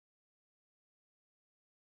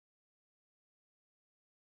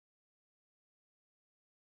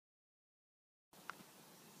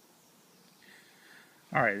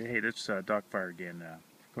Alright, hey, this is Dogfire again.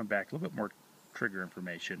 Going back, a little bit more trigger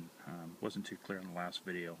information. Wasn't too clear in the last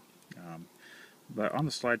video. But on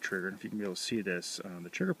the slide trigger, and if you can be able to see this, the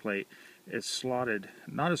trigger plate is slotted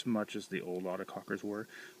not as much as the old autocockers were,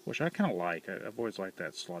 which I kind of like. I've always liked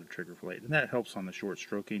that slotted trigger plate, and that helps on the short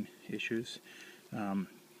stroking issues.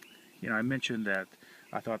 I mentioned that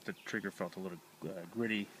I thought the trigger felt a little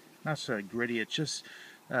gritty. Not necessarily gritty, it's just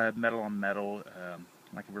metal on metal,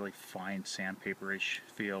 like a really fine sandpaper-ish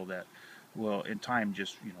feel that will, in time,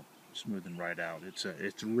 just smoothen right out. It's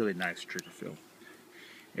a really nice trigger feel.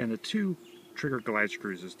 And the two trigger glide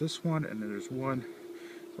screws is this one, and then there's one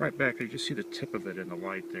right back there. You just see the tip of it in the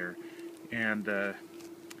light there, and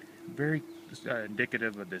very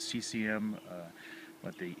indicative of the CCM,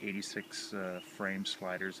 what the 86 frame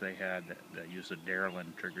sliders they had that used a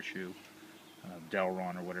Darlin trigger shoe,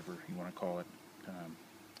 Delron or whatever you want to call it.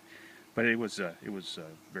 But it was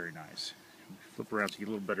very nice. Flip around so you get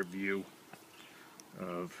a little better view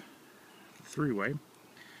of the three-way.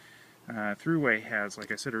 Three-way has,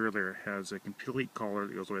 like I said earlier, has a complete collar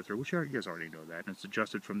that goes all the way through, which you guys already know that, and it's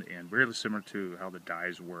adjusted from the end, very similar to how the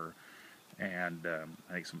dies were. And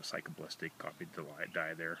I think some Psychoballistic copied the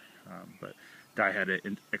die there, but die had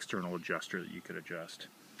an external adjuster that you could adjust,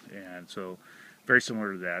 and so very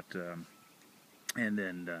similar to that. And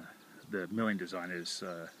then the milling design is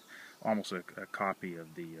almost a copy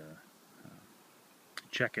of the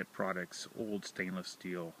Check-It Products old stainless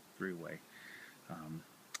steel three-way.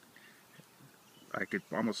 I could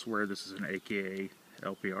almost swear this is an AKA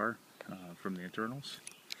LPR from the internals,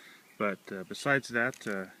 but besides that,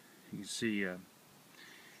 you can see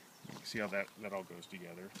how that all goes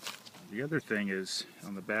together. The other thing is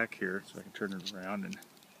on the back here, so I can turn it around and get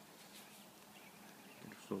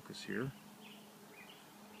a focus here.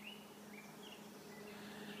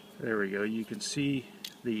 There we go. You can see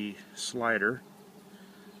the slider.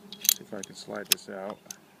 Let's see if I can slide this out.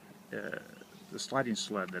 The sliding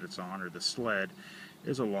sled that it's on, or the sled,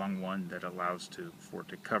 is a long one that allows for it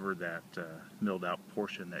to cover that milled out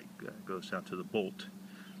portion that goes down to the bolt,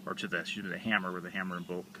 or to the hammer, where the hammer and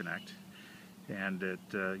bolt connect. And it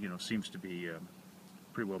seems to be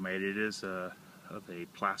pretty well made. It is of a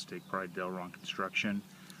plastic, probably Delron construction.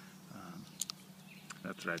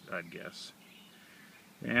 That's what I'd guess.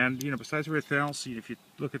 And besides everything else, if you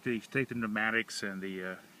take the pneumatics and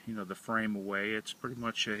the the frame away, it's pretty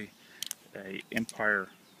much a Empire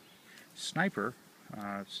Sniper.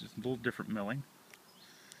 It's just a little different milling,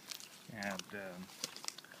 and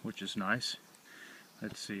which is nice.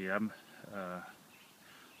 Let's see.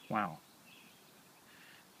 Wow.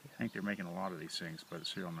 I think they're making a lot of these things, but the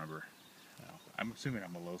serial number. I'm assuming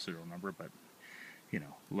I'm a low serial number, but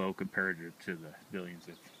low compared to the billions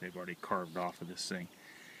that they've already carved off of this thing.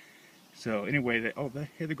 So anyway,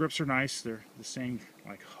 the grips are nice. They're the same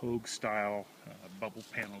like Hogue style bubble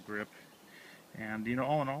panel grip, and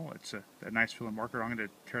all in all, it's a nice feeling marker. I'm going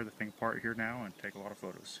to tear the thing apart here now and take a lot of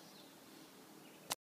photos.